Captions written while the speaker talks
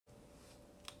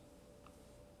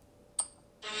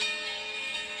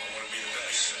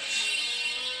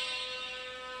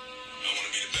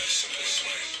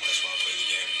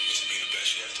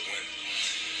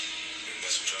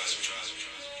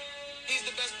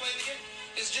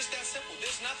It's just that simple.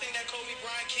 There's nothing that Kobe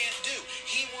Bryant can't do.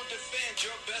 He will defend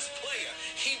your best player.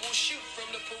 He will shoot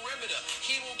from the perimeter.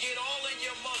 He will get all in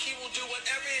your mug. He will do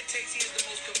whatever it takes. He is the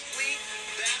most complete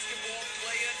basketball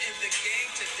player in the game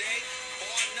today,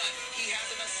 bar none. He has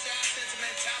an assassin's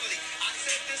mentality. I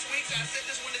said this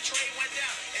when the trade went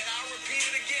down, and I'll repeat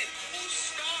it again.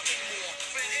 Who's starving more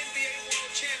for an NBA World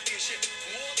Championship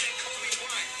more than Kobe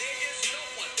Bryant? There is no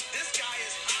one. This guy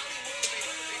is highly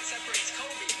motivated. It separates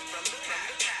Kobe from the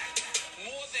pack.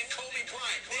 More than Kobe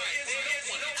Bryant. There is no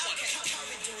one.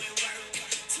 Kobe doing work.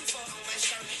 2-4 on my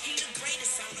shirt. He the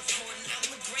greatest on the court, and I'm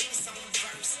the greatest on the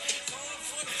verse. Going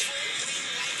for the whole thing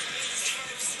like the biggest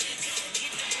first.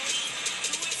 Get the green.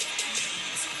 Do it for the green.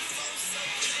 2-4 so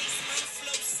nice. My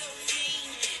flow so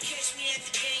mean. Catch me at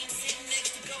the game sitting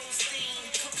next to Goldstein.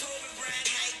 Kobe Bryant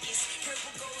Nikes.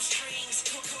 Purple gold strings.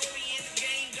 Kobe in the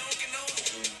game dunking on the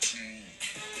whole team.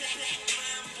 Black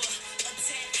Mamba.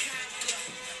 Attack conquer.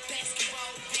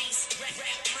 Basketball beast. Rap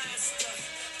monster.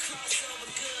 Crossover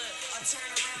good. A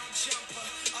turnaround jumper.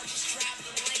 Or just drive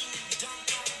the lane and dunk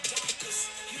on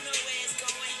dunkers. You know where it's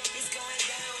going. It's going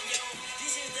down, yo.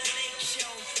 This is the Lake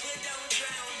Show. But don't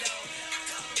drown, though. I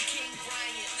call him King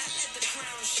Bryant. Now let the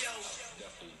crown show.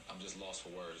 Definitely, I'm just lost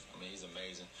for words. I mean, he's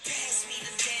amazing. Pass me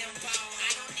the damn ball. I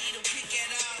don't need a pick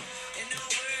at all. And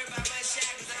don't worry about my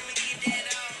shot, cause I'ma get that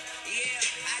off. Yeah,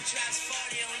 I drive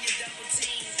 40 on your double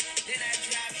teams. Then I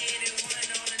drive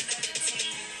 81 on another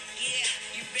team. Yeah,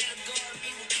 you better guard me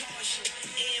with caution.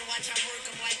 And watch I work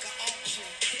them like an auction.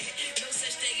 No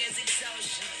such thing as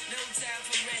exhaustion. No time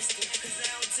for resting. Cause I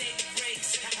don't take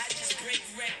breaks. I just break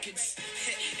records.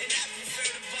 And I prefer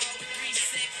the ball with 3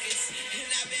 seconds.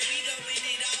 And I bet we gon' win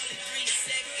it all in 3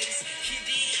 seconds. You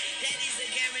did? That is a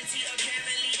guarantee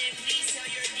apparently. And please tell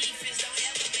your defense don't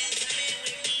ever man come in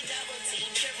with me. Double team,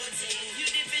 triple team. You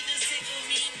defenders tickle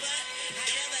me, but I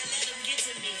never let them get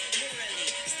to me. Literally,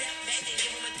 step back and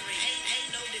give them a 3. Ain't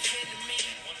no defending me.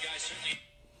 One guy certainly.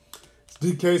 It's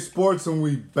DK Sports, and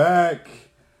we back.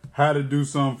 Had to do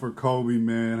something for Kobe,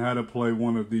 man. Had to play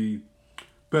one of the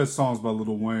best songs by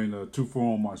Lil Wayne, 2-4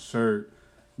 on my shirt.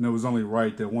 And it was only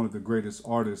right that one of the greatest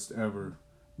artists ever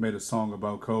made a song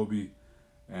about Kobe.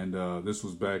 And this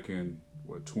was back in,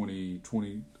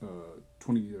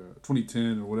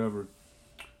 2010 or whatever.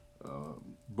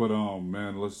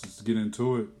 Man, let's just get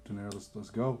into it. Let's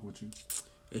go with you.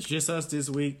 It's just us this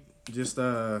week. Just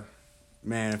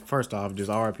man, first off, just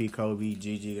R.I.P. Kobe,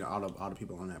 Gigi, and all the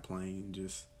people on that plane.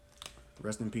 Just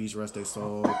rest in peace, rest their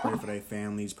soul. Pray for their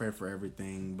families, pray for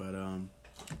everything. But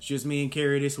it's just me and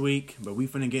Carrie this week. But we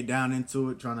finna get down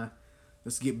into it,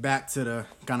 let's get back to the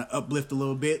kind of uplift a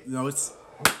little bit. You know, it's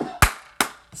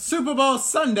Super Bowl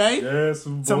Sunday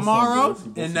tomorrow,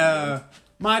 and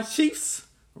my Chiefs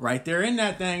right there in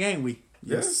that thing, ain't we?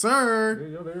 Yes, sir. Yeah,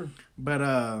 you're there. But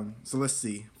so let's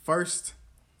see. First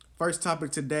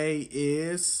topic today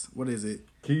is, what is it?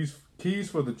 Keys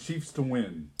for the Chiefs to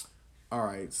win. All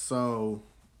right, so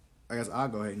I guess I'll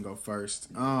go ahead and go first.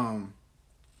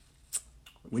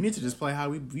 We need to just play how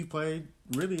we played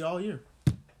really all year.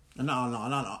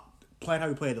 No. Play how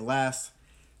we played the last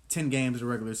 10 games of the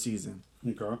regular season.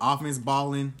 Okay. Offense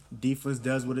balling, defense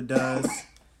does what it does.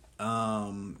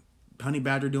 Honey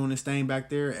Badger doing his thing back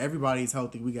there. Everybody's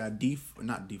healthy. We got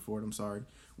not D Ford, I'm sorry.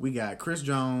 We got Chris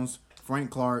Jones, Frank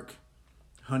Clark,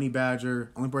 Honey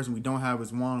Badger. Only person we don't have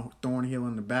is Juan Thornhill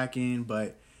in the back end.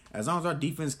 But as long as our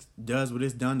defense does what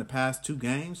it's done the past 2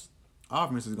 games,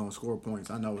 offense is going to score points.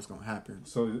 I know it's going to happen.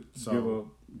 So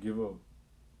give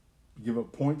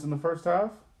up points in the first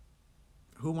half?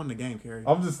 Who won the game, Kerry?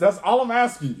 That's all I'm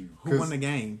asking you. Who won the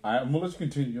game? I'm gonna let you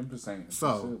continue. I'm just saying.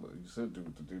 So you said do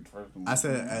what to do first. I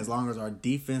said as long as our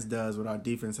defense does what our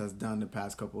defense has done the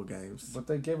past couple of games. But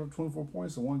they gave up 24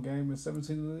 points in one game and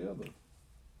 17 in the other.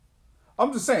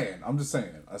 I'm just saying.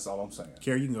 That's all I'm saying.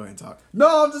 Kerry, you can go ahead and talk.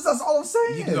 No, that's all I'm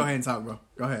saying. You can go ahead and talk, bro.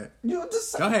 Go ahead. You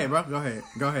just go ahead, bro. Go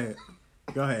ahead.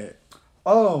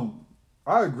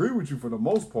 I agree with you for the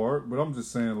most part, but I'm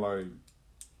just saying, like,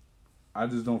 I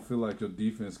just don't feel like your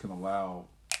defense can allow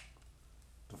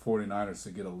the 49ers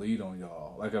to get a lead on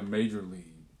y'all, like a major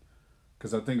lead.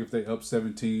 Because I think if they up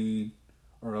 17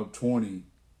 or up 20,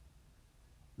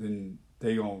 then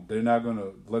they're not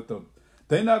gonna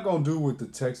do what the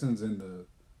Texans and the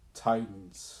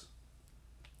Titans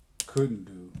couldn't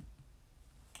do,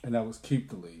 and that was keep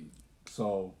the lead.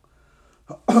 So,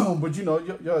 but you know,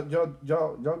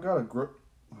 y'all got a great.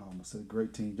 I almost said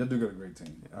great team. Y'all do got a great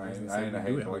team. I ain't a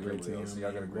hater like everybody else.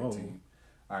 Y'all got a great team.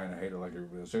 I ain't a hater like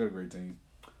everybody else. Y'all got a great team.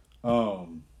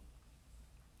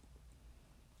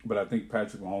 But I think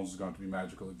Patrick Mahomes is going to be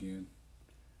magical again.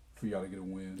 for y'all to get a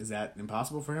win. Is that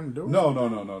impossible for him to do? No.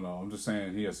 I'm just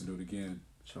saying he has to do it again.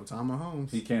 Showtime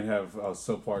Mahomes. He can't have a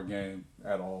subpar game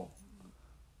at all.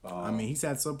 I mean, he's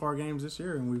had subpar games this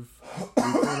year, and we've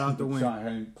pulled out the win. John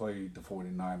hadn't played the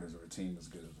 49ers or a team as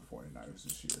good as the 49ers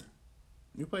this year.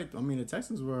 You played. I mean, the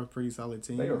Texans were a pretty solid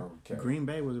team. They are okay. Green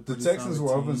Bay was a pretty The Texans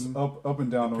solid were team. up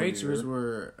and down The all Patriots year.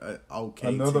 were okay.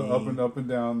 Another team. up and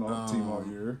down team all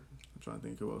year. I'm trying to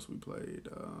think who else we played.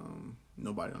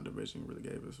 Nobody on division really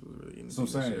gave us was really anything. That's what I'm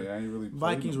saying. this year. I ain't really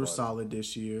Vikings were nobody. solid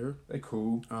this year. They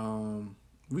cool.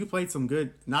 We played some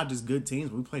good, not just good teams,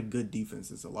 but we played good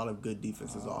defenses. A lot of good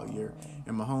defenses all year.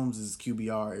 And Mahomes'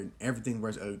 QBR and everything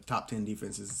versus a top 10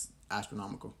 defense is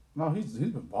astronomical. No, he's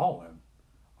been balling.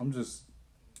 I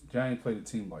ain't played a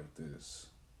team like this.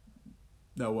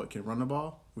 That what can run the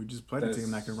ball? We just played a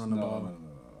team that can run the ball. No.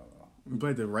 We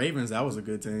played the Ravens. That was a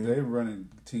good team. They running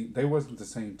team. They wasn't the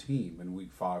same team in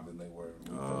week 5 than they were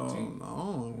in week 13.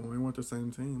 No, we weren't the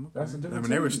same team. Okay. That's a different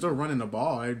They were team. still running the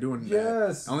ball. They were doing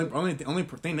Yes. that. Only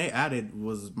thing they added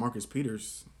was Marcus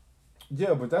Peters.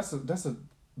 Yeah, but that's a.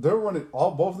 They're running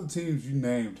both the teams you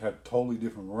named have totally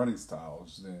different running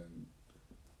styles than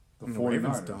the 49ers.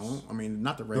 Ravens don't. I mean,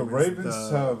 not the Ravens. The Ravens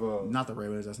have a. Not the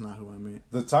Ravens. That's not who I meant.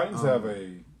 The Titans have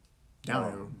a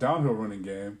Downhill. running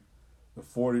game. The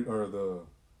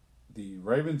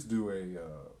Ravens do a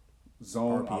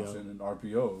zone RPO. option and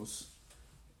RPOs,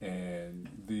 and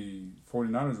the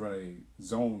 49ers run a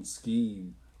zone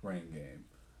scheme running game.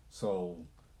 So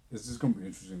it's just going to be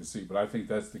interesting to see. But I think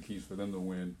that's the keys for them to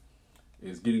win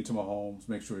is getting to Mahomes,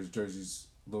 make sure his jersey's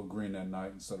a little green that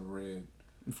night instead of red.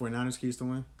 49ers keys to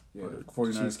win? Yeah, Or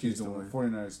 49ers Chiefs keys to win.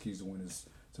 49ers keys to win is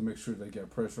to make sure they get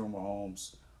pressure on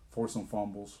Mahomes, force some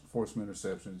fumbles, force some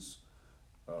interceptions.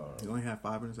 He only had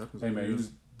 5 interceptions. Hey man, you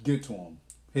just get to him,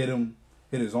 hit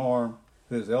his arm,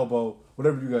 hit his elbow,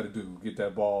 whatever you got to do, get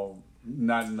that ball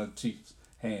not in the Chiefs'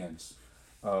 hands,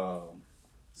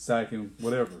 sack him,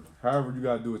 whatever. However you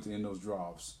got to do it to end those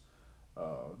drives.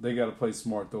 They got to play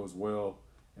smart though as well,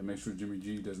 and make sure Jimmy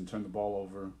G doesn't turn the ball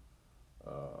over.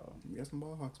 We got some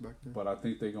ball hawks back there. But I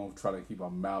think they're gonna try to keep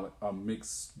a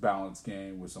mixed balance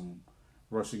game with some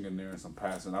rushing in there and some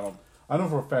passing. I know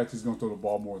for a fact he's gonna throw the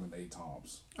ball more than 8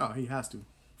 times. Oh, he has to.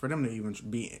 For them to even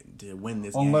to win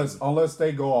this Unless game.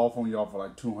 they go off on y'all for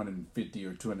like 250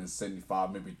 or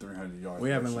 275, maybe 300 yards.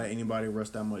 We haven't let anybody rush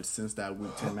that much since that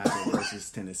Week 10 matchup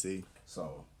versus Tennessee.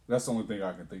 So that's the only thing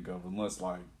I can think of. Unless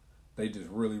like they just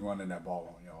really running that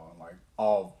ball on y'all, and like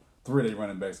all 3 of their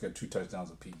running backs got 2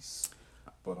 touchdowns apiece.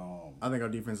 But I think our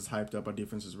defense is hyped up. Our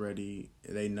defense is ready.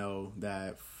 They know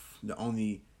that the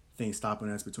only thing stopping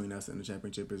us between us and the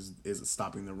championship is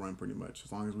stopping the run pretty much.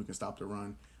 As long as we can stop the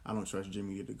run, I don't trust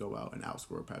Jimmy to go out and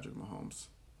outscore Patrick Mahomes.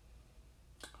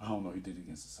 I don't know. He did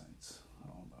against the Saints. I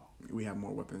don't know. We have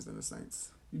more weapons than the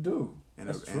Saints. You do.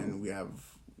 That's true. And we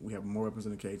have more weapons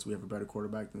than the Cates. We have a better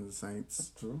quarterback than the Saints.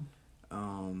 That's true.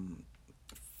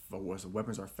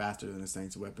 Weapons are faster than the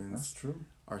Saints' weapons. That's true.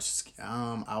 I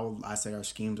say our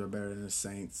schemes are better than the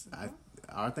Saints. I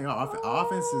think our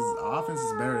offense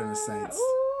is better than the Saints.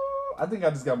 I think I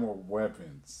just got more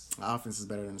weapons. Our offense is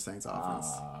better than the Saints' offense.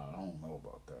 I don't know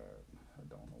about that.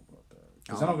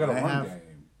 Because I don't got a run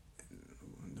game.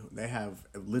 They have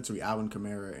literally Alvin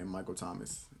Kamara and Michael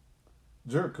Thomas.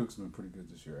 Jared Cook's been pretty good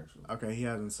this year, actually. Okay, he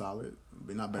hasn't solid,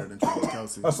 but not better than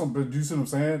Travis Kelce. But you see what I'm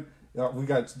saying? Yeah,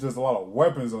 there's a lot of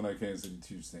weapons on that Kansas City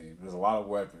Chiefs team. There's a lot of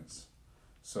weapons.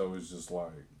 So it's just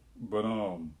like, but I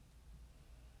know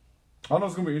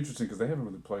it's gonna be interesting because they haven't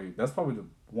really played. That's probably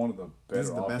one of the better. This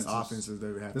is the best offenses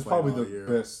they've had. That's played probably all the year.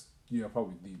 best. Yeah,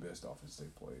 probably the best offense they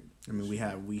played. I mean, we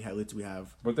have.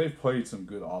 But they've played some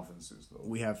good offenses though.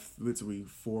 We have literally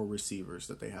 4 receivers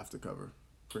that they have to cover,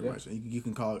 pretty much. And you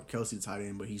can call it Kelce the tight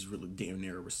end, but he's really damn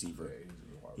near a receiver. Yeah,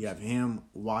 you have him,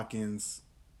 Watkins,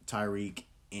 Tyreek,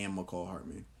 and McCall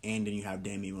Hartman, and then you have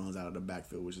Damian Williams out of the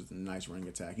backfield, which is a nice running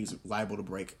attack. He's liable to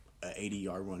break an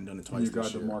 80-yard run. Done it twice. You got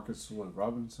this year. DeMarcus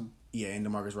Robinson. Yeah, and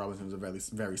DeMarcus Robinson is a very,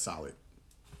 very solid.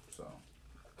 So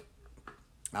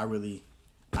I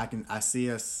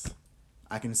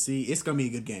can see it's gonna be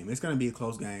a good game. It's gonna be a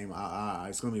close game.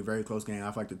 It's gonna be a very close game.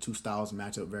 I feel like the 2 styles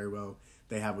match up very well.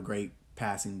 They have a great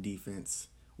passing defense.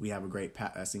 We have a great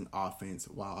passing offense.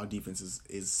 While our defense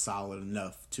is solid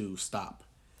enough to stop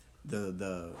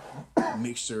the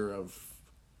mixture of.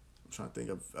 I'm trying to think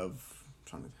of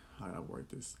how do I word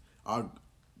this? Our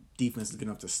defense is good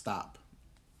enough to stop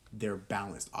their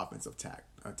balanced offensive attack.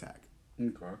 okay.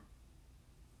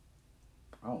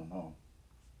 I don't know.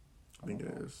 I think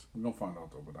it is. We're gonna find out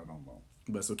though, but I don't know.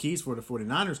 But so keys for the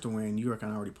 49ers to win, you are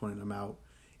kind of already pointing them out,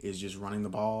 is just running the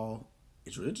ball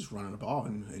it's really just running the ball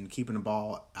and keeping the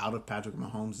ball out of Patrick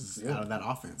Mahomes' out of that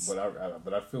offense.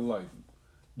 But I feel like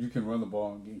you can run the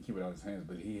ball and keep it out of his hands,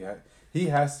 but he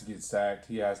has to get sacked.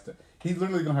 He's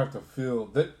literally gonna have to feel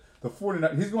that the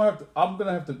 49. He's gonna have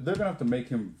to. They're gonna have to make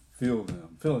him feel him.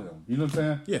 You know what I'm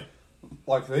saying? Yeah.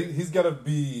 Like he's got to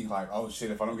be like, oh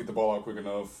shit, if I don't get the ball out quick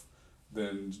enough,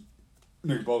 then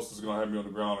Nick Bosa's gonna have me on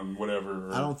the ground and whatever.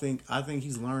 I think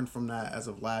he's learned from that as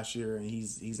of last year, and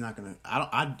he's not gonna.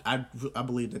 I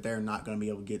believe that they're not gonna be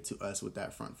able to get to us with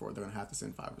that front four. They're gonna have to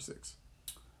send 5 or 6.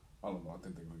 I don't know. I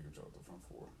think they're gonna get y'all the front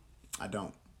four. I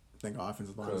don't think our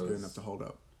offensive line is good enough to hold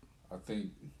up. I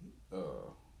think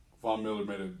Von Miller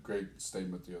made a great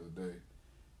statement the other day.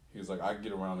 He was like, I can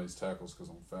get around these tackles because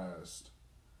I'm fast.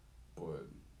 But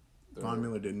Von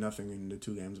Miller did nothing in the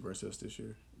 2 games versus us this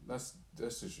year. That's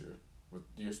this year. With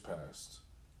years past,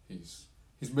 he's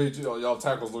made y'all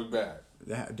tackles look bad.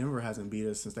 Denver hasn't beat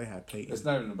us since they had Peyton. It's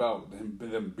not even about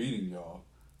them beating y'all.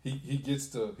 He gets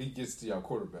to y'all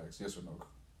quarterbacks. Yes or no?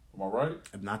 Am I right?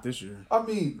 Not this year. I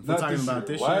mean, not talking this about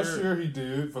year. this Last year, year he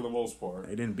did for the most part.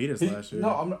 They didn't beat us last year. No,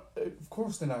 I'm not. Of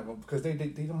course they're not going because they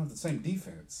don't have the same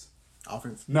defense.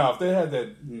 Offense. No, if they had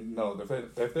that,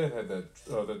 if they had that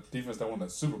the defense that won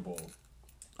that Super Bowl.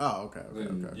 Oh, okay.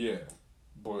 Yeah,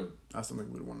 but I still think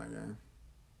we would have won that game.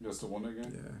 You still won that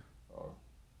game? Yeah. Oh,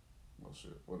 well,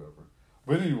 shit, whatever.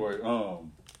 But anyway,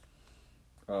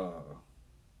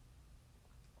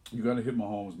 you gotta hit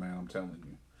Mahomes, man. I'm telling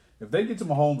you. If they get to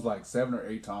Mahomes like 7 or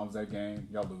 8 times that game,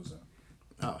 y'all losing.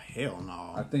 Oh hell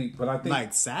no! I think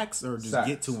like sacks or just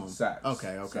get to him. Sacks.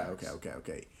 Okay.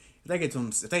 If they get to him,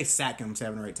 if they sack him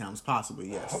 7 or 8 times,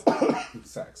 possibly yes.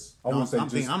 Sacks. I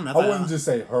wouldn't just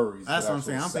say hurries. That's what I'm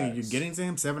saying. I'm thinking you're getting to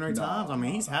him 7 or 8 times. I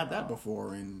mean, he's had that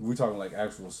before. And we're talking like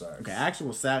actual sacks. Okay,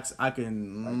 actual sacks. I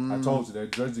can. I told you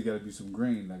that jersey got to be some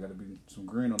green. There got to be some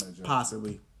green on that jersey.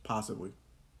 Possibly.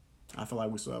 I feel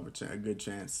like we still have a good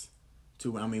chance.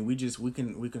 I mean, we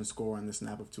can score on the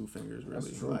snap of 2 fingers. Really,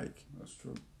 that's true. That's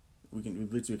true. We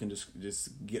literally can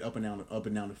just get up and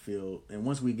down the field, and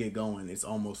once we get going, it's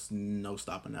almost no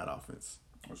stopping that offense.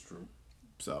 That's true.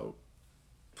 So,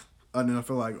 and then I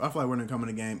feel like we're gonna come in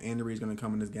the game. Andy Reid's gonna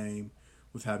come in this game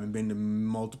with having been to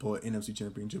multiple NFC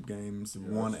Championship games,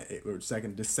 the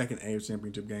second AFC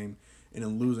Championship game, and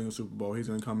then losing a Super Bowl. He's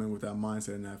gonna come in with that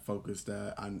mindset and that focus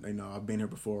that I've been here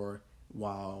before.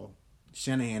 While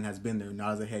Shanahan has been there,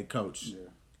 not as a head coach. Yeah.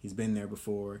 He's been there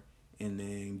before. And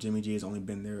then Jimmy G has only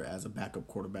been there as a backup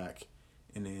quarterback.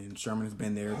 And then Sherman has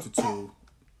been there to 2.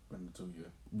 Been to 2, yeah.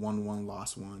 Won 1,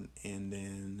 lost 1. And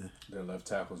then... Their left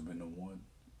tackle's been to 1.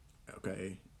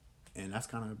 Okay. And that's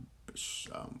kind of...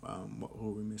 who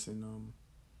are we missing?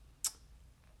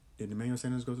 Did Emmanuel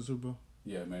Sanders go to the Super Bowl?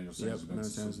 Yeah, Emmanuel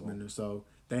Sanders has been there. So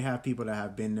they have people that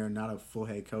have been there, not a full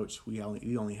head coach. We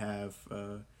only have...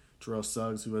 Terrell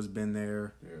Suggs, who has been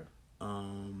there. Yeah.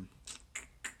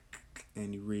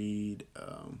 Andy Reid.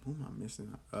 Who am I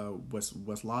missing?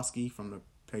 Weslowski from the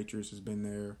Patriots has been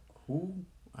there. Who?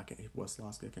 Weslowski.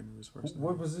 I can't remember his first name.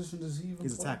 What position does he even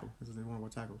He's play? a tackle. He's one of our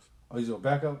tackles. Oh, he's a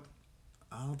backup?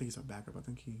 I don't think he's a backup. I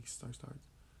think he starts.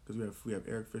 Because we have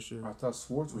Eric Fisher. I thought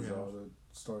Swartz was y'all the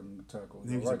starting tackle.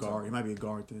 Maybe he's a guard. He might be a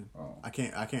guard then. Oh. I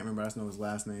can't remember. I just know his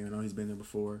last name. I know he's been there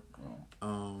before.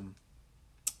 Oh.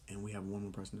 And we have one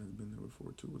more person that's been there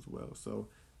before too as well. So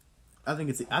I think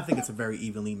it's a very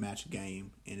evenly matched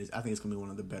game, and I think it's gonna be one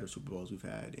of the better Super Bowls we've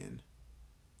had. And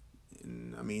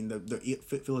I mean the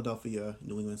Philadelphia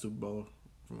New England Super Bowl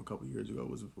from a couple years ago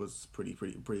was pretty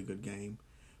good game,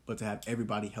 but to have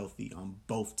everybody healthy on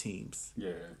both teams,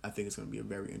 yeah, I think it's gonna be a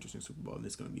very interesting Super Bowl, and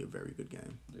it's gonna be a very good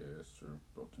game. Yeah, that's true.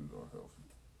 Both teams are healthy.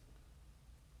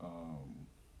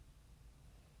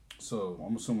 So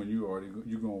I'm assuming you're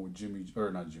going with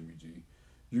not Jimmy G.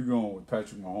 You're going with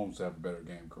Patrick Mahomes to have a better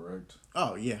game, correct?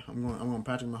 Oh yeah, I'm going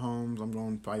Patrick Mahomes. I'm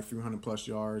going probably 300 plus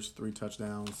yards, 3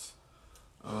 touchdowns.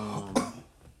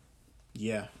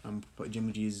 Yeah,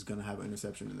 Jimmy G is gonna have an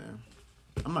interception in there.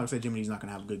 I'm not gonna say Jimmy G's not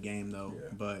gonna have a good game though,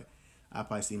 but I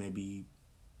probably see maybe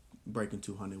breaking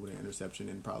 200 with an interception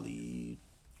and probably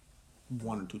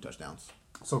 1 or 2 touchdowns.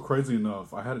 So crazy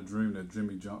enough, I had a dream that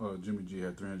Jimmy G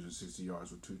had 360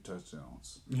 yards with 2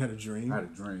 touchdowns. You had a dream? I had a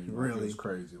dream. Really? Like, it was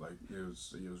crazy. Like it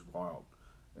was wild,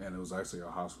 and it was actually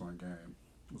a high scoring game.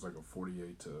 It was like a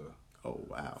 48 to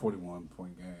 41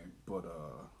 point game. But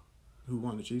who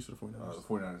won, the Chiefs or the 49ers? The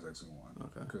 49ers actually won.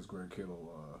 Okay. Because Greg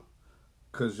Kittle,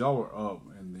 because y'all were up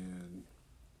and then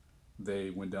they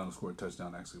went down and scored a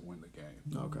touchdown to actually win the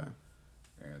game. Okay.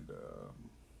 And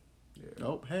yeah.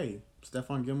 Oh, hey,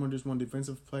 Stephon Gilmore just won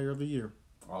Defensive Player of the Year.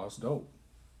 Oh, that's dope.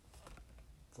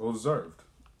 Well deserved.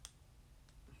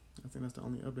 I think that's the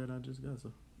only update I just got.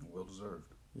 So Well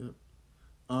deserved. Yep.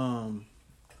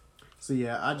 So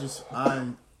yeah,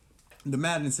 the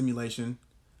Madden simulation,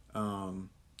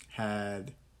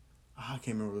 had, I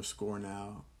can't remember the score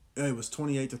now. It was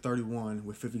 28-31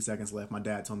 with 50 seconds left. My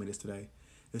dad told me this today.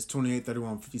 It's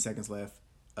 28-31, 50 seconds left.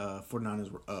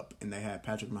 49ers were up, and they had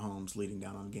Patrick Mahomes leading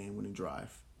down on a game-winning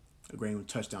drive, a game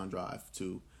touchdown drive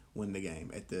to win the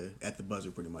game at the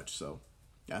buzzer, pretty much. So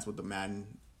that's what the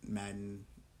Madden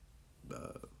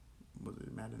was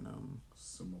it Madden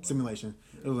simulation?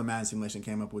 Yeah. It was a Madden simulation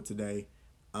came up with today.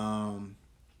 I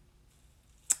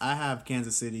have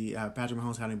Kansas City. I have Patrick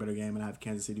Mahomes having a better game, and I have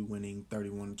Kansas City winning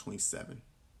 31-27.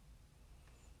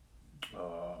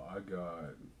 I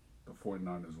got the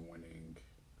 49ers winning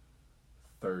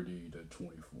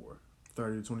 30-24.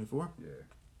 30-24? Yeah.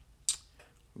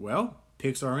 Well,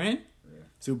 picks are in. Yeah.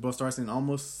 Super Bowl starts in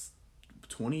almost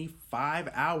 25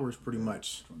 hours, pretty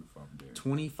much.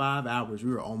 25 hours.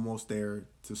 We were almost there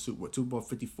to Super Bowl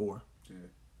 54. Yeah.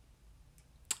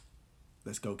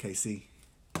 Let's go, KC.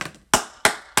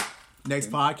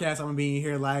 Next podcast, I'm going to be in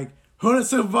here like, who the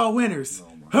Super Bowl winners?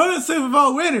 Who the Super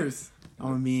Bowl winners? I'm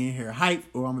going to be in here hype,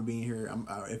 or I'm going to be in here,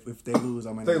 if they lose,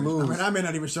 I may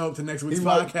not even show up to next week's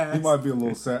podcast. He might be a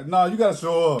little sad. No, you got to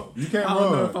show up. You can't run. I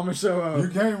don't know if I'm going to show up. You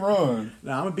can't run.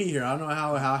 No, I'm going to be here. I don't know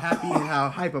how happy and how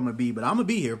hype I'm going to be, but I'm going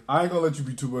to be here. I ain't going to let you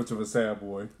be too much of a sad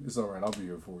boy. It's all right. I'll be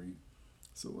here for you.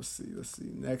 So let's see.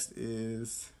 Next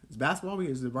is basketball.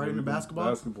 Is it right into basketball?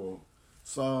 Basketball.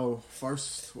 So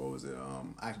first, what was it?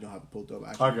 I actually don't have it pulled up.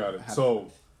 I got it. So,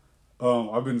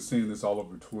 I've been seeing this all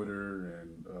over Twitter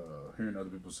and hearing other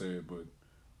people say it. But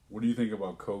what do you think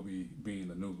about Kobe being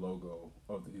the new logo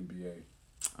of the NBA?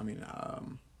 I mean,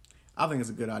 I think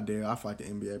it's a good idea. I feel like the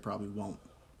NBA probably won't.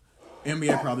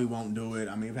 NBA probably won't do it.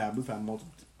 I mean, we've had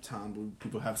multiple times where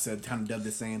people have said kind of done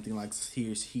the same thing, like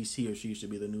he or she should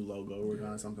be the new logo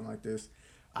or something like this.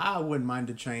 I wouldn't mind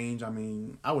the change. I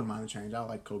mean, I wouldn't mind the change. I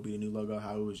like Kobe, the new logo,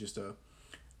 how it was just a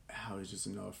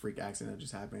freak accident that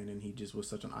just happened, and he just was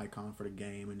such an icon for the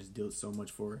game and just did so much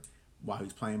for while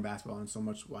he's playing basketball and so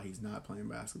much while he's not playing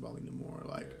basketball anymore.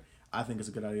 Like, I think it's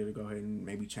a good idea to go ahead and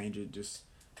maybe change it. Just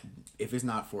if it's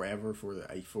not forever,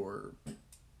 for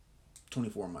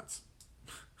 24 months.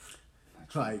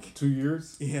 Like 2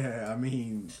 years? Yeah, I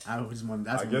mean, I just want.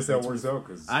 I guess that works out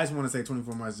because I just want to say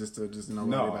 24 months just to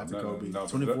back to Kobe.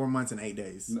 24 months and 8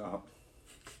 days. No,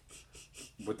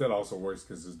 but that also works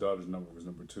because his daughter's number was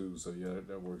number 2. So yeah,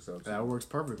 that works out. That works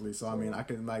perfectly. So I mean, I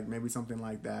could like maybe something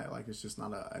like that. Like it's just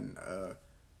not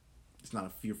it's not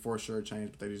a for sure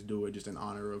change, but they just do it just in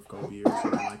honor of Kobe or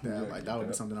something like that. Like that would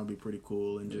be something that would be pretty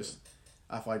cool and just.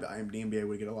 I feel like the NBA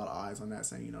would get a lot of eyes on that,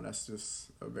 saying, that's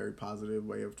just a very positive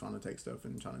way of trying to take stuff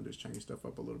and trying to just change stuff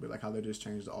up a little bit. Like how they just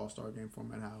changed the All-Star game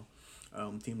format, how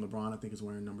Team LeBron, I think, is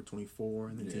wearing number 24,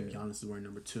 and then Team Giannis is wearing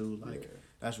number 2. Like,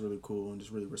 that's really cool and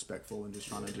just really respectful and just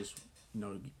trying to just,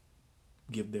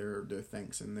 give their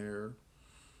thanks and their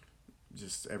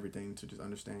just everything to just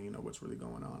understand, what's really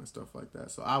going on and stuff like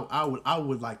that. So I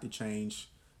would like to change.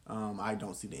 I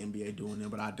don't see the NBA doing it,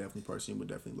 but I personally would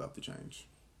definitely love to change.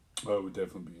 It would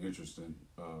definitely be interesting.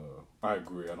 I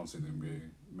agree. I don't see the NBA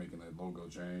making that logo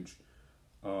change.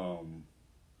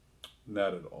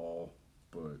 Not at all.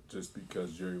 But just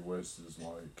because Jerry West is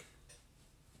like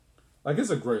it's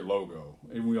a great logo.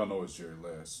 And we all know it's Jerry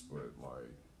West. But,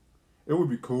 it would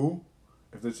be cool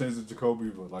if they changed it to Kobe.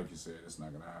 But like you said, it's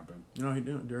not going to happen.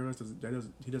 Jerry West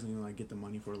he doesn't even, get the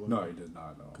money for the logo. No, he does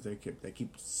not, no. Because they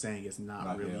keep saying it's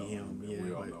not really him. Yeah,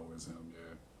 we all know it's him,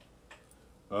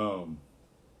 yeah.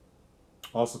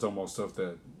 Also talking about stuff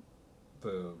that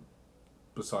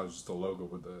besides just the logo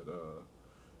with that,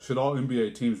 should all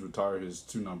NBA teams retire his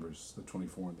 2 numbers, the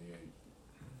 24 and the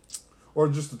 8? Or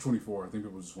just the 24? I think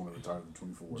people just want to retire the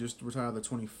 24. Just retire the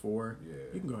 24? Yeah.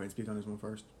 You can go ahead and speak on this one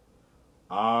first.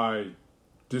 I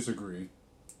disagree.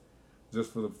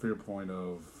 Just for the fair point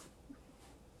of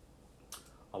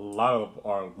a lot of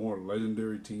our more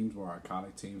legendary teams, more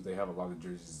iconic teams, they have a lot of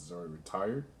jerseys that's already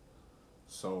retired.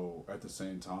 So at the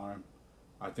same time,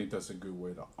 I think that's a good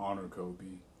way to honor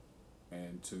Kobe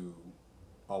and to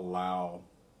allow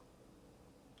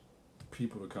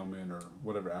people to come in or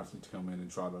whatever athlete to come in and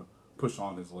try to push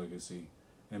on his legacy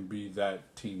and be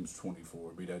that team's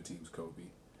 24, be that team's Kobe.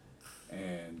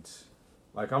 And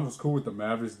I was cool with the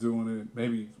Mavericks doing it.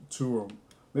 Maybe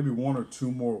 1 or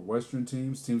 2 more Western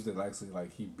teams that actually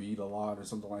he beat a lot or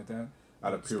something like that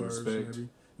out of pure respect. Maybe.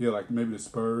 Yeah, maybe the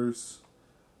Spurs.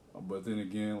 But then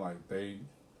again,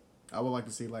 I would like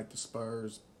to see the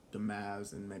Spurs, the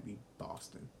Mavs, and maybe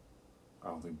Boston. I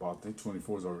don't think Boston. I think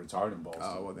 24 is already retired in Boston.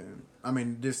 Oh well, then I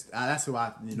mean, that's who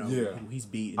Yeah. who he's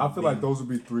beaten. I feel like those would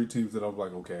be three teams that I'm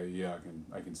like, okay, yeah,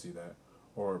 I can see that,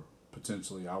 or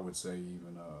potentially I would say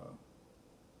even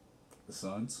the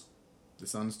Suns. The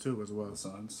Suns too as well. The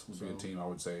Suns would be a team I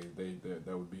would say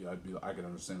that would be I could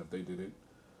understand if they did it.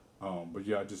 But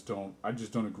yeah, I just don't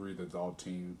agree that all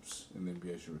teams in the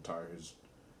NBA should retire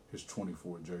his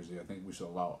 24 jersey. I think we should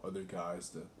allow other guys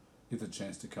to get the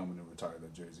chance to come in and retire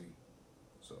that jersey.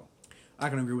 So I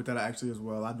can agree with that actually as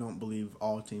well. I don't believe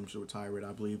all teams should retire it.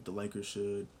 I believe the Lakers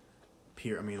should.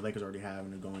 I mean, the Lakers already have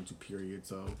and they're going to period.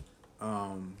 So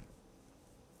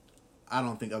I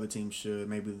don't think other teams should.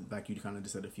 Maybe like you kind of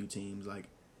just said, a few teams like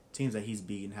teams that he's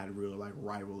beaten had real like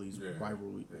rivalries.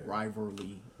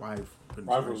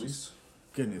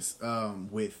 Goodness,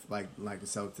 with like the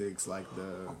Celtics, like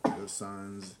the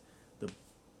Suns, the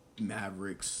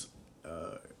Mavericks,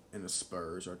 and the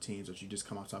Spurs are teams that you just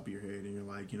come off the top of your head and you're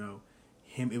like,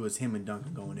 it was him and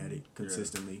Duncan going at it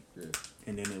consistently,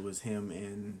 and then it was him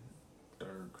and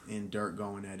Dirk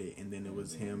going at it, and then it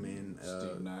was him and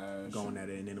Steve Nash going at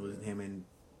it, and then it was him and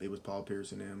it was Paul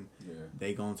Pierce and them. Yeah.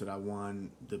 They go into that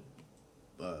one, the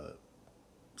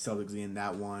Celtics in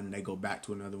that one, they go back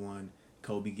to another one.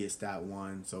 Kobe gets that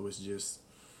one, so it's just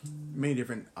many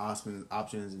different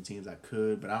options and teams that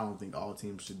could, but I don't think all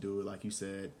teams should do it. Like you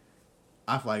said,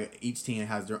 I feel like each team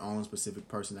has their own specific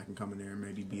person that can come in there and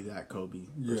maybe be that Kobe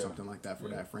or something like that for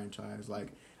that franchise. Like,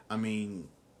 I mean,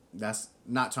 that's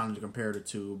not trying to compare the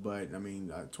two, but I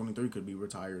mean, 23 could be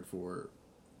retired for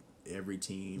every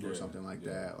team or something like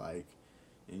that. Like,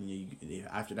 and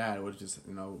after that, it was just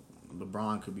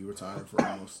LeBron could be retired for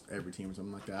almost every team or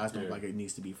something like that. I just don't like it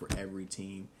needs to be for every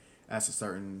team. That's a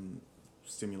certain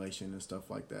stimulation and stuff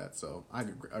like that. So I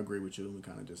agree with you. We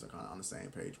kind of on the same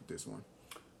page with this one.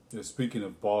 Yeah, speaking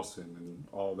of Boston and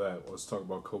all that, let's talk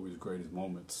about Kobe's greatest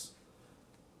moments.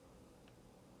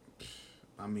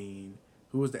 I mean,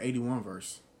 who was the 81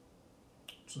 verse?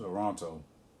 Toronto.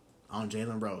 On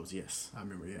Jalen Rose, yes. I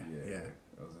remember, yeah.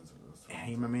 That was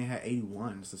Hey, my man had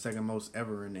 81. It's the second most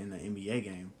ever in the NBA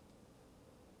game.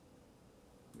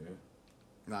 Yeah.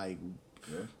 Like,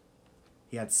 Yeah.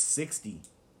 he had 60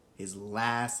 his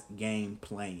last game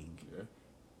playing. Yeah.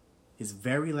 His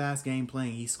very last game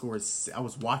playing, he scored. I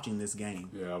was watching this game.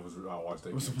 Yeah, I watched that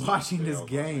game. I was watching this I was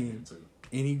game. too.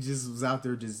 And he just was out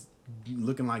there just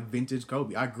looking like vintage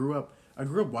Kobe. I grew up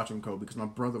watching Kobe because my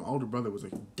older brother was a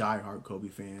diehard Kobe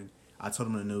fan. I told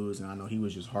him the news, and I know he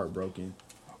was just heartbroken.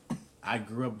 I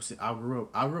grew up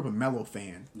a Melo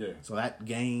fan. Yeah. So that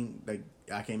game, like,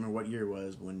 I can't remember what year it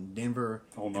was when Denver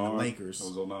and the Lakers. It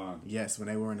was 09. Yes, when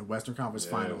they were in the Western Conference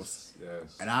Finals.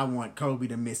 Yes. And I want Kobe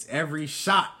to miss every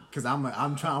shot because I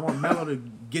want Melo to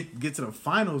get to the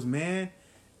finals, man.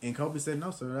 And Kobe said,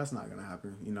 "No, sir, that's not gonna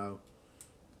happen."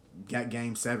 Got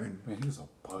game 7. Man, he was a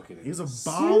bucket. He was a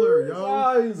baller,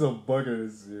 yo. He was a bucket in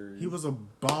this series. He was a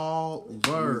baller.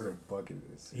 He was a bucket in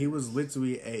this series. He was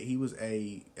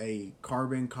literally a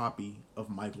carbon copy of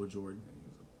Michael Jordan. He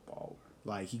was a baller.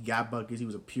 Like, he got buckets. He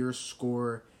was a pure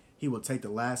scorer. He would take the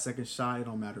last second shot. It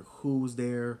don't matter who's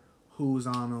there, who's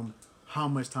on him, how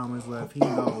much time is left. He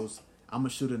knows, I'm going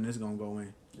to shoot it and it's going to go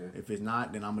in. Yeah. If it's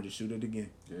not, then I'm going to just shoot it again.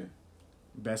 Yeah.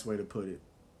 Best way to put it.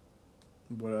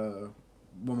 But,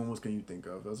 what moments can you think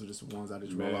of? Those are just ones I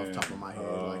just roll off the top of my head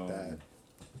like that.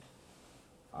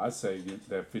 I'd say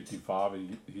that 55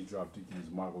 he dropped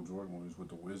against Michael Jordan when he was with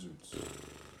the Wizards.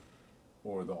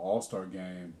 Or the All-Star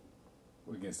game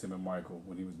against him and Michael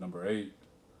when he was number 8.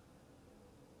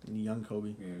 Young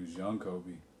Kobe. Yeah, he was young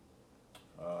Kobe.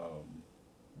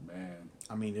 Man.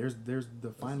 I mean, there's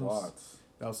the finals. Lots.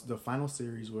 That was the final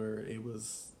series where it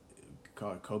was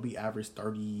called Kobe averaged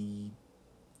 32.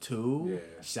 Yeah.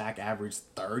 Shaq averaged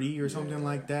 30 or something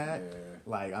like that. Yeah.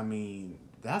 Like, I mean,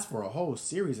 that's for a whole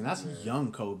series, and that's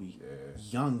young Kobe. Yeah.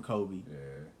 Young Kobe.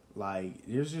 Yeah. Like,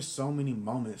 there's just so many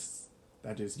moments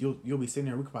that just you'll be sitting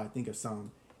there. We could probably think of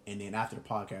some, and then after the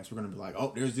podcast, we're gonna be like,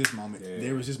 oh, there's this moment. Yeah.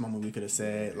 There was this moment we could have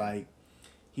said. Like,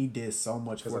 he did so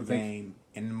much for the game,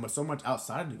 and so much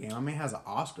outside of the game. I mean, he has an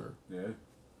Oscar. Yeah.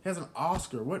 He has an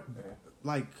Oscar. What? Yeah.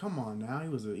 Like, come on now. He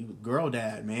was girl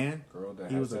dad, man. Girl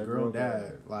dad. He was a girl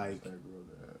dad. Like,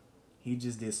 he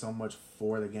just did so much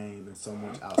for the game and so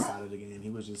much outside of the game.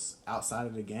 He was just outside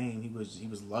of the game. He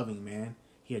was loving, man.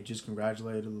 He had just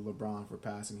congratulated LeBron for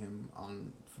passing him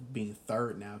on being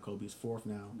 3rd now. Kobe's 4th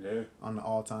now. Yeah. On the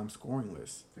all-time scoring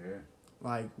list. Yeah.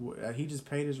 Like, he just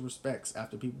paid his respects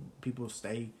after people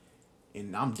stay.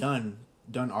 And I'm done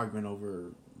arguing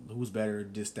over who's better,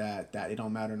 just that it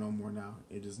don't matter no more now.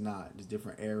 It is not. It's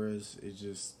different eras. It's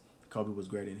just Kobe was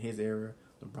great in his era.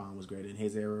 LeBron was great in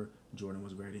his era. Jordan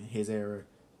was great in his era.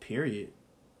 Period.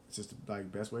 It's just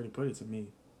like best way to put it to me.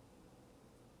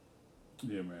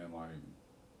 Yeah, man. Like,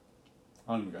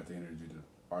 I don't even got the energy to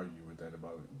argue with that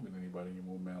about with anybody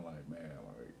anymore, man. Like, man,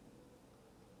 like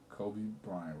Kobe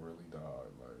Bryant really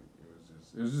died. Like,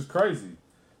 it was just crazy.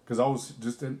 Cause I was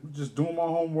just doing my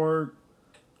homework.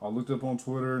 I looked up on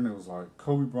Twitter and it was like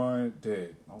Kobe Bryant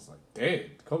dead. I was like,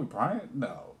 dead? Kobe Bryant?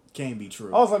 No. Can't be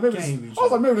true. I was like,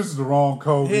 maybe this is the wrong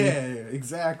Kobe. Yeah,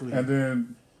 exactly. And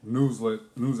then news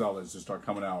outlets just start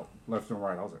coming out left and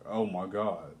right. I was like, oh my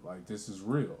God, like this is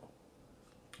real.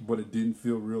 But it didn't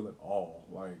feel real at all.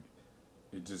 Like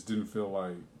it just didn't feel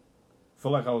like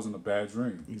I was in a bad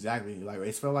dream. Exactly. Like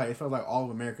it felt like all of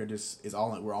America just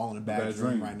we're all in a bad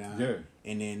dream right now. Yeah.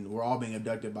 And then we're all being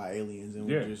abducted by aliens, and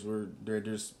they're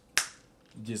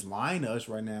just lying to us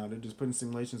right now. They're just putting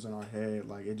simulations in our head.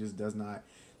 Like it just does not.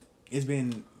 It's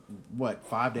been what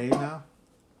 5 days now.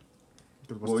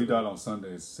 Well, he died on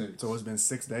Sunday. 6. So it's been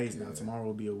 6 days now. Tomorrow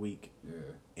will be a week. Yeah.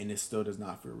 And it still does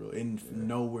not feel real. It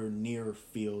nowhere near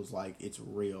feels like it's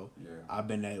real. Yeah. I've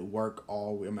been at work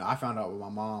all week. I mean, I found out with my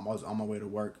mom. I was on my way to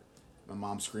work. My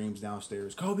mom screams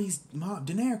downstairs, Kobe's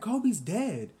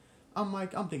dead. I'm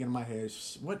thinking in my head,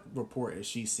 what report is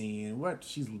she seeing? What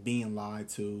she's being lied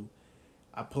to?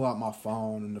 I pull out my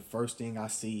phone, and the first thing I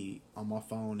see on my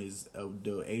phone is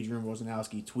the Adrian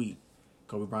Wojnarowski tweet.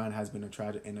 Kobe Bryant has been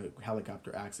in a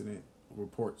helicopter accident.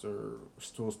 Reports or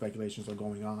still speculations are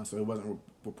going on, so it wasn't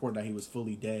reported that he was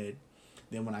fully dead.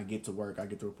 Then when I get to work, I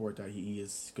get the report that he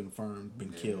is confirmed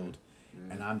been killed,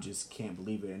 and I just can't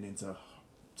believe it. And then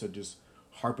to just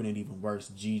harping it even worse,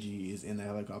 Gigi is in the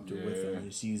helicopter with him,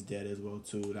 and she's dead as well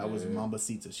too. That was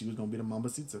Mambacita. She was gonna be the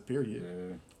Mambacita. Period.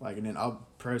 Yeah. Like, and then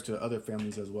prayers to other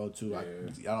families as well too.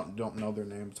 Yeah. I don't know their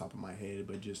name off the top of my head,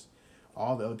 but just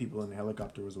all the other people in the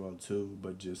helicopter as well too.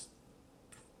 But just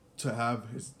to have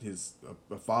his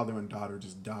father and daughter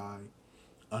just die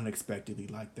unexpectedly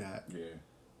like that. Yeah.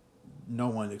 No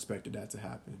one expected that to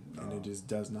happen, and it just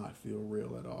does not feel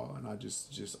real at all. And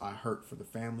I hurt for the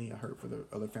family. I hurt for the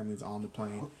other families on the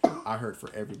plane. I hurt for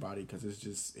everybody because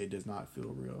it does not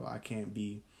feel real.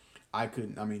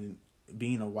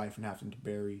 Being a wife and having to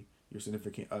bury your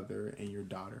significant other and your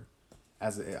daughter. I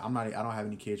don't have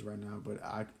any kids right now, but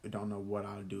I don't know what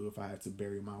I would do if I had to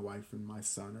bury my wife and my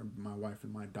son, or my wife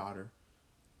and my daughter.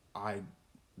 I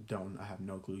have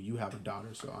no clue. You have a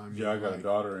daughter, so I got a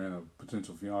daughter and a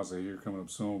potential fiance here coming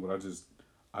up soon, but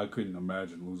I couldn't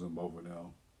imagine losing both of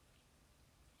them.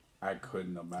 I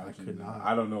couldn't imagine. I could not.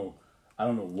 I don't know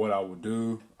what I would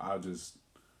do. I just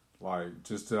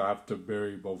to have to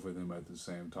bury both of them at the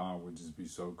same time would just be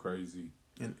so crazy.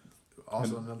 And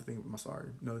also another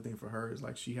thing for her is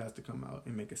like she has to come out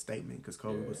and make a statement because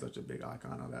Kobe was such a big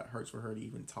icon. That hurts for her to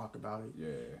even talk about it.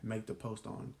 Yeah. Make the post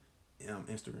on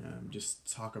Instagram,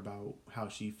 just talk about how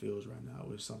she feels right now,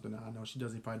 which is something that I know she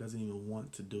probably doesn't even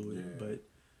want to do it, but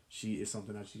it's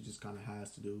something that she just kind of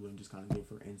has to do and just kind of give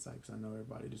her insight, because I know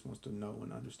everybody just wants to know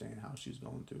and understand how she's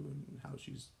going through and how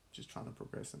she's just trying to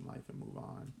progress in life and move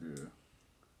on. Yeah.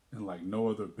 And like no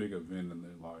other big event in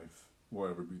their life will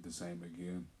ever be the same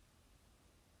again.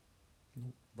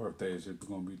 Nope. Birthdays are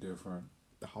going to be different.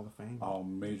 The Hall of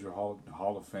Fame. Major Hall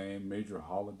of Fame, major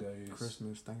holidays.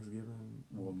 Christmas, Thanksgiving.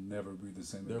 Will never be the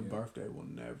same again. Their birthday will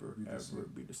never, ever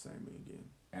be the same again.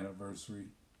 Anniversary.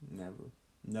 Never.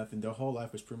 Nothing. Their whole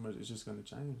life is pretty much, it's just going to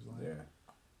change.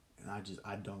 And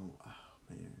I don't,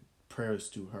 prayers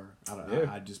to her.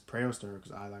 I just prayers to her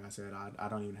because like I said, I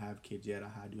don't even have kids yet.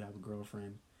 I do have a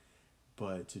girlfriend.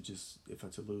 But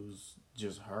to lose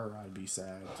just her, I'd be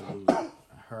sad to lose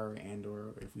her, and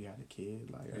or if we had a kid,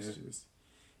 like that's just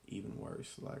even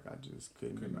worse. Like I just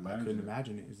couldn't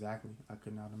imagine it. Exactly, I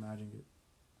could not imagine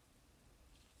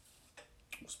it.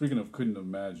 Speaking of couldn't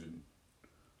imagine,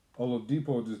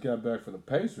 Oladipo just got back for the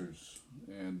Pacers,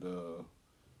 and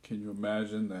can you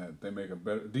imagine that they make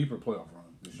deeper playoff run?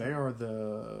 They are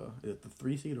the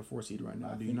 3 seed or 4 seed right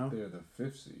now. Do you know? They're the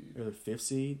 5th seed. They're the 5th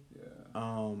seed.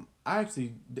 Yeah. I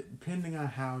actually, depending on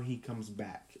how he comes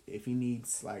back, if he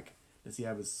needs does he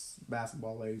have his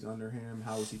basketball legs under him?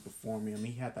 How is he performing? I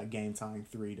mean, he had that game tying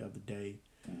 3 the other day,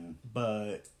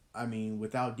 but I mean,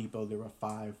 without Depot, they're a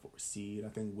 5 seed. I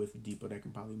think with Depot, they can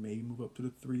probably maybe move up to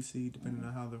the 3 seed, depending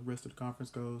on how the rest of the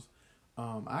conference goes.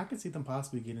 I could see them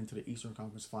possibly get into the Eastern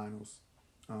Conference Finals.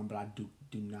 But I do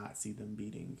not see them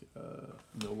beating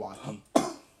Milwaukee.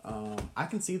 I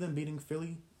can see them beating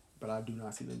Philly, but I do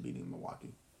not see them beating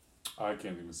Milwaukee. I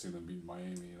can't even see them beating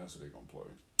Miami. That's what they're going to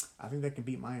play. I think they can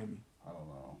beat Miami. I don't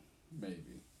know.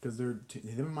 Maybe. Because them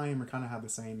and Miami kind of have the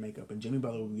same makeup, and Jimmy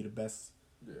Butler will be the best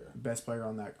best player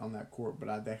on that court.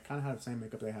 But they kind of have the same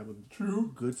makeup. They have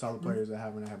True. good solid players. They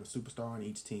have a superstar on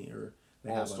each team, or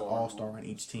they have an all-star on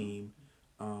each team.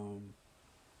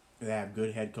 They have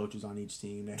good head coaches on each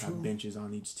team. They have benches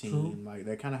on each team. True. Like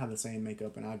they kind of have the same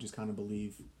makeup, and I just kind of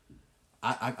believe.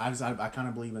 I kind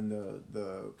of believe in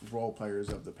the role players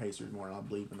of the Pacers more than I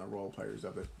believe in the role players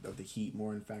of the Heat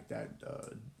more. In fact, that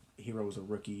Hero is a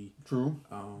rookie. True.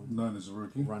 Nunn is a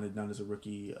rookie. Nunn is a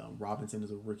rookie. Robinson is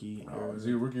a rookie. Is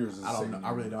he a rookie or is he I don't know. I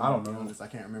really don't. I don't know. know. Honest, I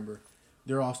can't remember.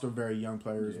 They're all still very young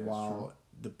players, Yeah, while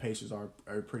the Pacers are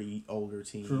a pretty older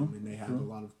team, True. and they have a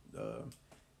lot of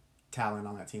talent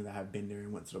on that team that have been there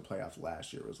and went to the playoffs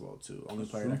last year as well too. Only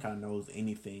player that kind of knows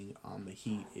anything on the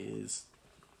Heat is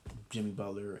Jimmy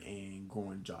Butler and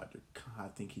Goran Dragic. I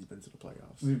think he's been to the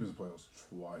playoffs. He's been to the playoffs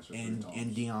twice or and three times.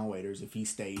 and Deion Waiters, if he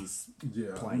stays who knows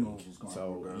what's playing. going on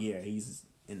So with that. yeah, he's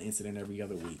an incident every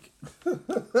other week.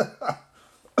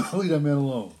 Leave that man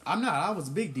alone. I'm not. I was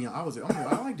a big Deion. I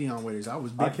like Deion Waiters. I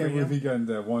was big I for can't believe him. he got in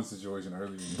that one situation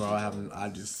early. Bro, I haven't.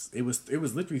 It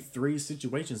was literally 3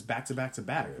 situations back to back to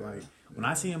back. Like when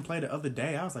I see him play the other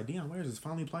day, I was like, Deion Waiters is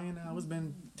finally playing now. It's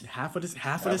been half of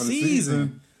the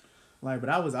season. Like, but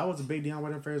I was a big Deion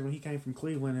Waiters fan when he came from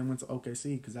Cleveland and went to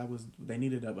OKC because they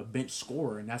needed a bench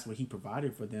scorer, and that's what he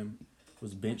provided for them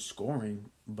was bench scoring.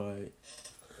 But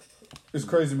It's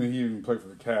crazy when he even played for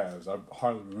the Cavs. I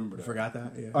hardly remember that. forgot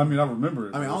that. Yeah. I mean, I remember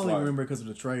it. I It's only like, remember because of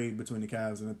the trade between the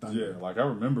Cavs and the Thunder. Yeah, like I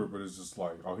remember, but it's just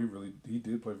like, oh, he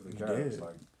did play for the Cavs. did.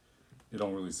 Like, it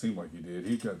don't really seem like he did.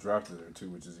 He got drafted there too,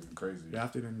 which is even crazy.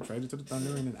 Drafted and traded to the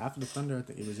Thunder, and then after the Thunder, I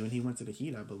think it was when he went to the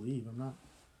Heat. I believe. I'm not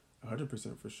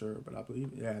 100% for sure, but I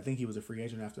believe. Yeah, I think he was a free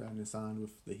agent after having signed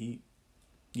with the Heat.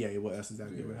 Yeah, that's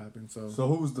exactly what happened. So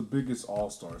who was the biggest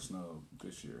All-Star snub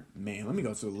this year? man, let me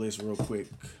go to the list real quick,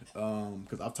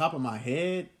 because off top of my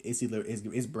head, it's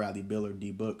Bradley Beal or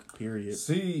D Book. Period.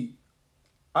 See,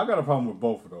 I got a problem with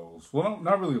both of those. Well,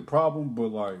 not really a problem, but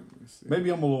like maybe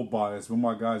I'm a little biased. But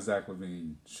my guy Zach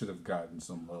LaVine should have gotten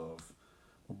some love.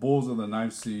 The Bulls are the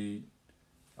 9th seed.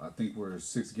 I think we're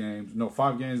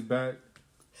 5 games back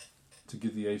to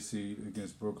get the 8th seed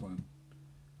against Brooklyn.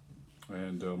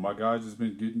 And my guy's just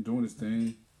been doing his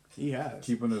thing. He has.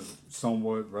 Keeping us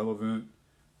somewhat relevant.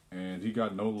 And he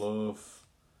got no love.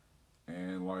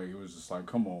 And, like, it was just like,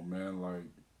 come on, man. Like,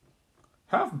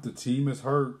 half of the team is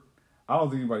hurt. I don't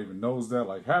think anybody even knows that.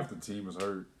 Like, half the team is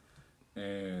hurt.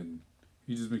 And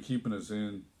he's just been keeping us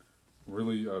in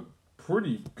really a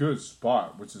pretty good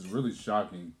spot, which is really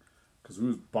shocking. Because we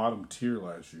was bottom tier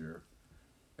last year.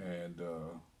 And,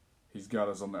 he's got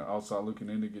us on the outside looking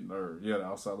in to the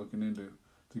outside looking in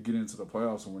to get into the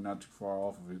playoffs, and we're not too far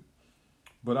off of it.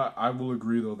 But I will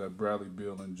agree though that Bradley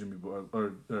Beal and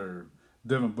or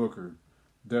Devin Booker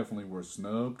definitely were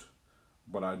snubbed,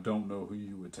 but I don't know who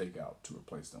you would take out to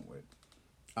replace them with.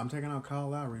 I'm taking out Kyle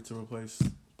Lowry to replace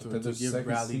to They're give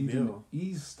Bradley seed in Beal. the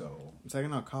East though. I'm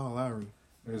taking out Kyle Lowry.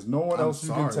 There's no one else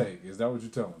you can take. Is that what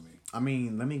you're telling me? I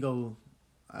mean, let me go.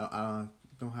 I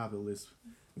don't have the list.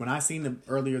 When I seen it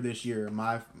earlier this year,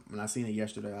 when I seen it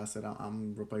yesterday, I said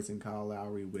I'm replacing Kyle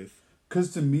Lowry with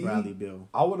Because to me, Bradley Beal.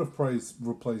 I would have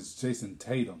replaced Jason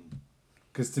Tatum.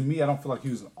 Because to me, I don't feel like he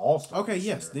was an all-star. Okay, this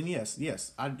yes, year. then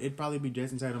yes. It'd probably be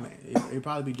Jason Tatum. It'd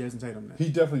probably be Jason Tatum then. He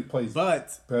definitely plays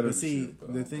But better. but see, this year, but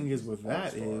I the don't thing think is he's with an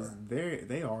that is all-star.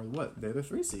 they are what? They're the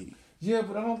 3 seed. Yeah,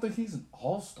 but I don't think he's an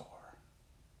all-star.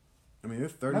 I mean, they're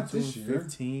 32 Not this and year.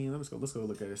 15. Let's go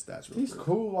look at his stats real He's quick.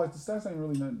 cool. Like the stats ain't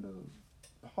really nothing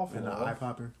to puff And the off. eye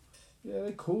popper. Yeah,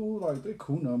 they cool. Like they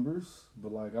cool numbers,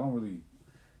 but like I don't really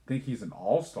think he's an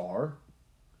all-star.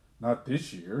 Not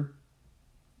this year.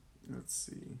 Let's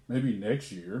see. Maybe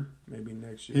next year. Maybe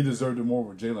next He year. deserved it more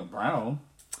with Jaylen Brown.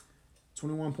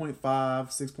 21.5,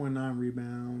 6.9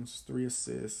 rebounds, 3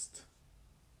 assists.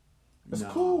 That's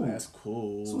cool. That's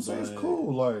cool. So I'm saying it's but-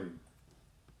 cool. Like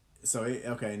So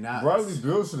okay, now Bradley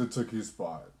Beal should have took his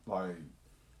spot. Like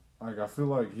I feel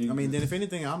like he. I mean, then if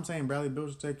anything, I'm saying Bradley Beal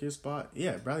should take his spot.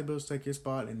 Yeah, Bradley Beal should take his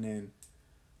spot, and then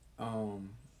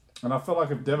and I feel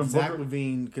like if Devin Zach Booker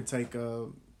Levine could take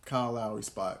Kyle Lowry's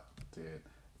spot. did,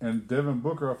 and Devin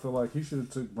Booker, I feel like he should have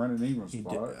took Brandon Ingram's He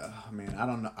did. spot. Man,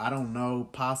 I don't know,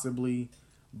 possibly,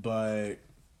 but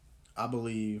I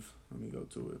believe. Let me go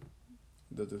to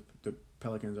it. The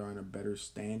Pelicans are in a better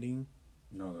standing.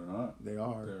 No, they're not. They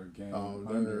are. They're a game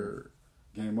They're under.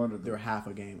 Game under. they're half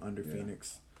a game under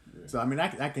Phoenix. Yeah. So I mean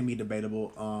that can be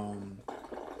debatable.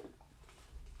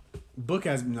 Book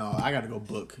has no. I got to go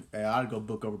Book. I'd go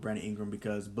Book over Brandon Ingram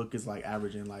because Book is like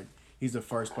averaging like He's the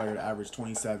first player to average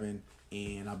 27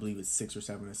 and I believe it's 6 or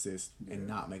 7 assists and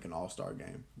not make an All-Star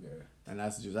game. Yeah. And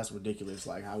that's ridiculous.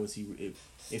 Like, how was he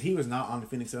if he was not on the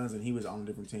Phoenix Suns and he was on a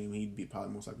different team, he'd be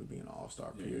probably most likely be an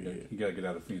All-Star. Period. He got to get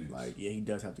out of Phoenix. Like, yeah, he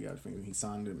does have to get out of Phoenix. He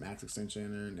signed a max extension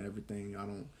and everything.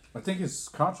 I think his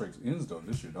contract ends though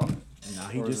this year, don't it? No,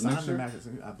 he just signed the max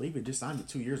extension. I believe it just signed it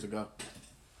 2 years ago.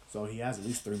 So he has at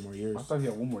least 3 more years. I thought he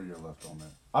had 1 more year left on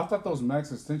that. I thought those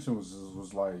max extensions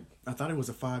was like. I thought it was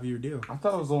a 5-year deal. I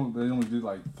thought it was they only did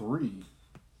like 3.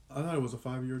 I thought it was a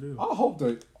 5-year deal. I hope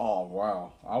they. Oh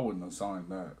wow, I wouldn't have signed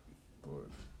that, but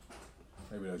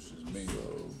maybe that's just me.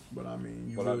 So, but I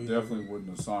mean, I definitely wouldn't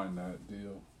have signed that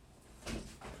deal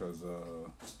because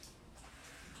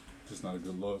just not a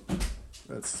good look.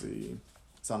 Let's see.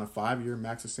 It's on a 5-year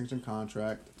max extension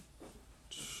contract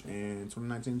in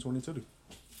 2019-2022.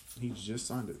 He just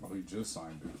signed it. Oh, he just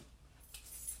signed it.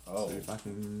 Oh. See if I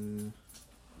can.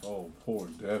 Oh, poor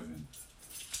Devin.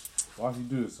 Why'd he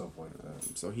do himself like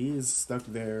that? So he is stuck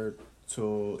there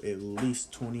till at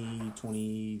least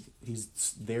 2020.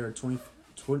 He's there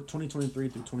 2023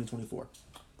 through 2024.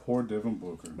 Poor Devin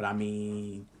Booker. But I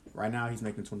mean, right now he's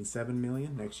making $27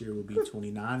 million. Next year will be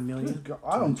 $29 million.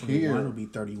 I don't care. Will be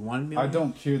 $31 million. I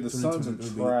don't care. The Suns are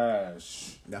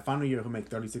trash. That final year he'll make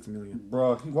 $36 million.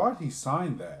 Bro, why'd he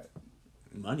sign that?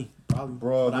 Money, probably.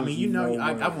 Bro, but I mean, no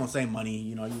I won't say money.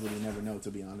 You know, you really never know,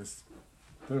 to be honest.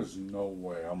 There's no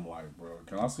way. I'm like, bro,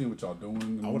 can I see what y'all doing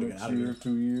in the next year, year,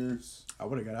 2 years? I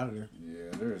would have got out of there.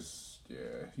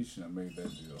 Yeah, he shouldn't have made that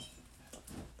deal.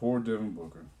 Poor Devin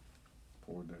Booker.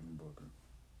 Poor Devin Booker.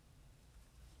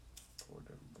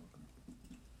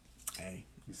 Hey.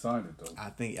 He signed it, though.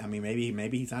 I mean,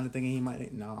 maybe he signed it thinking he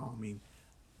might. No, I mean,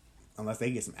 unless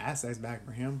they get some assets back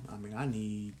for him, I mean, I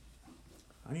need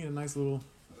a nice little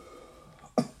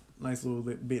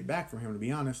bit back from him, to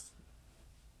be honest.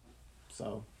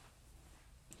 So,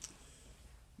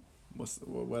 what is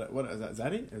that? Is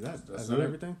that it? Is that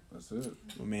everything? That's it.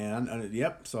 Well, man,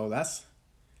 yep. So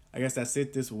I guess that's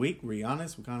it this week. We're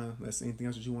honest. That's anything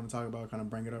else that you want to talk about? Kind of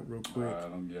bring it up real quick. I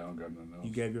don't got nothing else.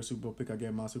 You gave your Super Bowl pick. I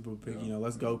gave my Super Bowl pick. Yeah. You know,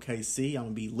 let's go KC. I'm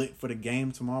gonna be lit for the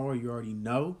game tomorrow. You already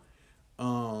know.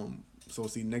 So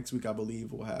see, next week I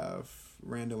believe we'll have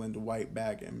Randall and Dwight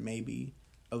back, and maybe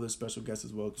other special guests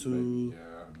as well too.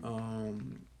 Yeah.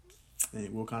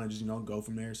 And we'll kind of just go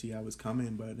from there, see how it's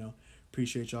coming. But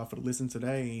appreciate y'all for the listen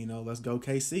today. Let's go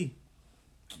KC.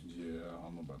 Yeah, I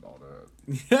don't know about all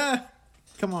that.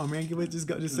 Come on, man. Just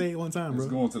say it one time, bro.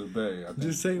 It's going to the Bay. I think.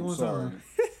 Just say it one time.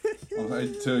 I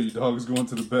hate to tell you, dog, it's going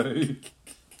to the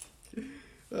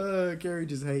Bay. Gary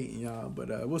just hating y'all, but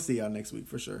we'll see y'all next week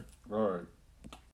for sure. All right.